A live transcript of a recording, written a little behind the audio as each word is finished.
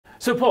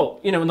So Paul,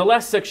 in the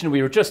last section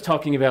we were just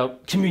talking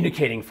about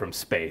communicating from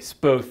space,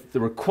 both the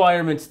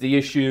requirements, the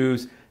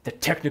issues, the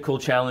technical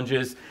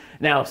challenges.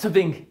 Now,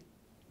 something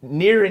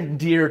near and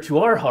dear to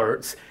our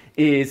hearts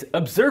is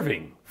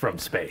observing from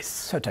space.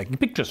 So taking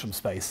pictures from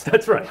space.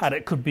 That's right. And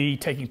it could be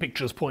taking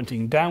pictures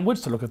pointing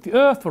downwards to look at the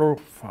Earth, or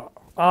for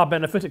our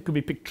benefit, it could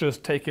be pictures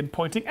taken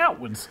pointing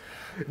outwards.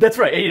 That's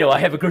right. I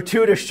have a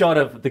gratuitous shot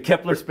of the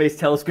Kepler Space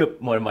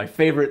Telescope, one of my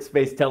favorite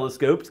space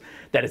telescopes,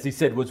 that, as he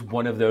said, was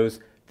one of those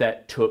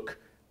that took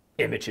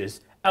images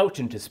out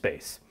into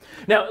space.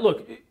 Now,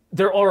 look,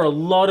 there are a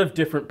lot of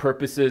different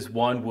purposes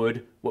one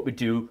would, what we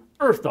do,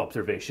 Earth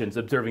observations,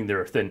 observing the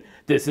Earth. And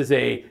this is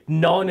a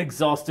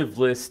non-exhaustive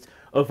list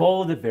of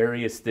all of the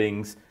various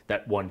things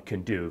that one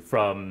can do,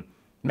 from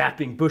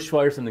mapping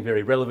bushfires, something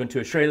very relevant to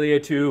Australia,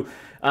 to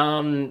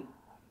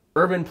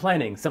urban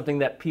planning, something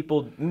that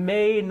people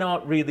may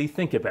not really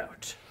think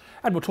about.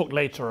 And we'll talk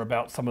later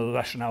about some of the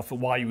rationale for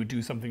why you would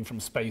do something from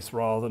space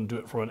rather than do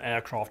it for an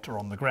aircraft or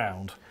on the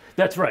ground.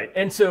 That's right.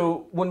 And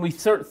so when we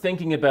start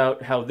thinking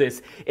about how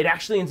it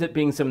actually ends up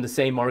being some of the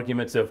same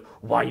arguments of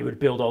why you would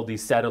build all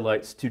these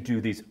satellites to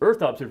do these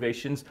Earth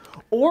observations,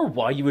 or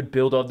why you would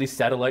build all these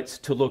satellites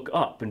to look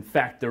up. In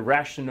fact, the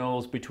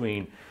rationales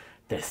between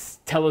this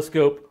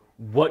telescope,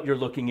 what you're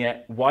looking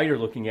at, why you're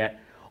looking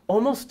at,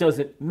 almost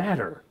doesn't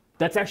matter.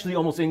 That's actually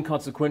almost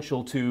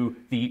inconsequential to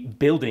the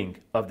building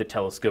of the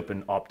telescope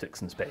and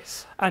optics in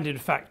space. And in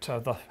fact,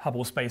 the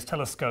Hubble Space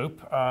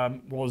Telescope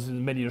was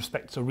in many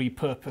respects a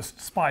repurposed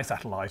spy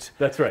satellite.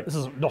 That's right. This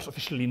is not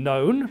officially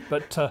known,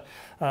 but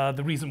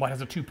the reason why it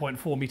has a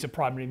 2.4 metre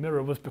primary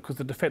mirror was because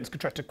the defence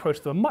contractor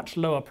quoted a much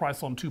lower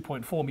price on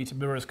 2.4 metre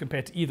mirrors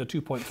compared to either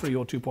 2.3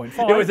 or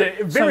 2.5. It was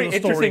a very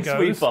interesting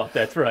sweet spot,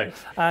 that's right.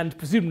 And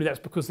presumably that's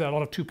because there are a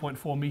lot of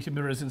 2.4 metre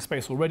mirrors in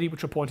space already,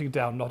 which are pointing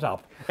down, not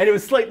up. And it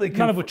was slightly...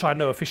 None of which I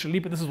know officially,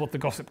 but this is what the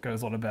gossip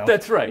goes on about.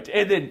 That's right.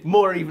 And then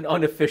more even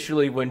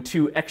unofficially, when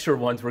 2 extra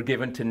ones were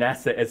given to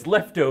NASA as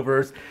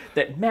leftovers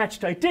that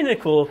matched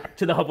identical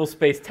to the Hubble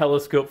Space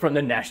Telescope from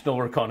the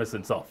National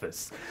Reconnaissance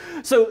Office.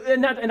 So,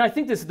 and I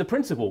think this is the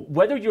principle.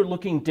 Whether you're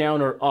looking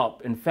down or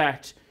up, in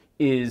fact,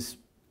 is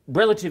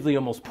relatively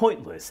almost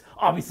pointless.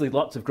 Obviously,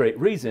 lots of great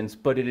reasons,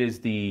 but it is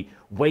the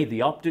way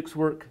the optics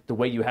work, the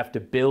way you have to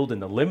build, and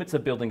the limits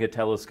of building a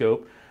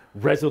telescope,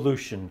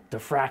 resolution,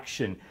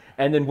 diffraction,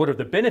 and then what are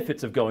the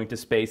benefits of going to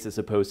space as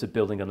opposed to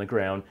building on the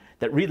ground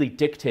that really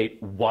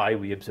dictate why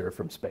we observe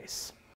from space.